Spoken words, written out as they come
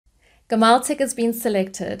Gammal Tech has been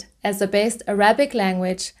selected as the best Arabic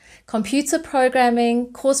language computer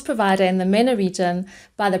programming course provider in the MENA region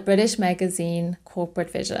by the British magazine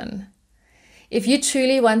Corporate Vision. If you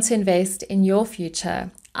truly want to invest in your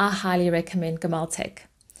future, I highly recommend Gammal Tech.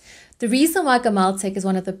 The reason why Gammal Tech is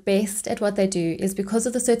one of the best at what they do is because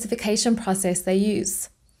of the certification process they use.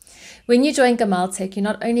 When you join Gammal Tech, you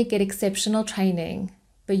not only get exceptional training,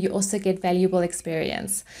 but you also get valuable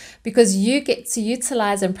experience because you get to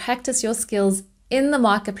utilize and practice your skills in the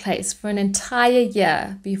marketplace for an entire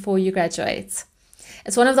year before you graduate.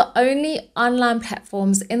 It's one of the only online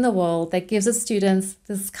platforms in the world that gives its students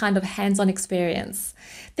this kind of hands-on experience.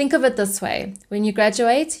 Think of it this way: when you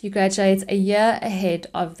graduate a year ahead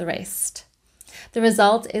of the rest. The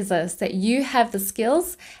result is this, that you have the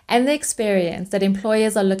skills and the experience that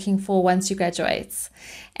employers are looking for once you graduate.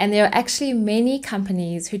 And there are actually many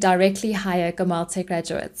companies who directly hire Gammal Tech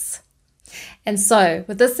graduates. And so,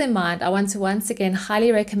 with this in mind, I want to once again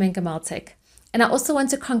highly recommend Gammal Tech. And I also want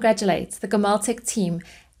to congratulate the Gammal Tech team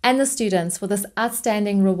and the students for this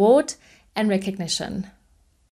outstanding reward and recognition.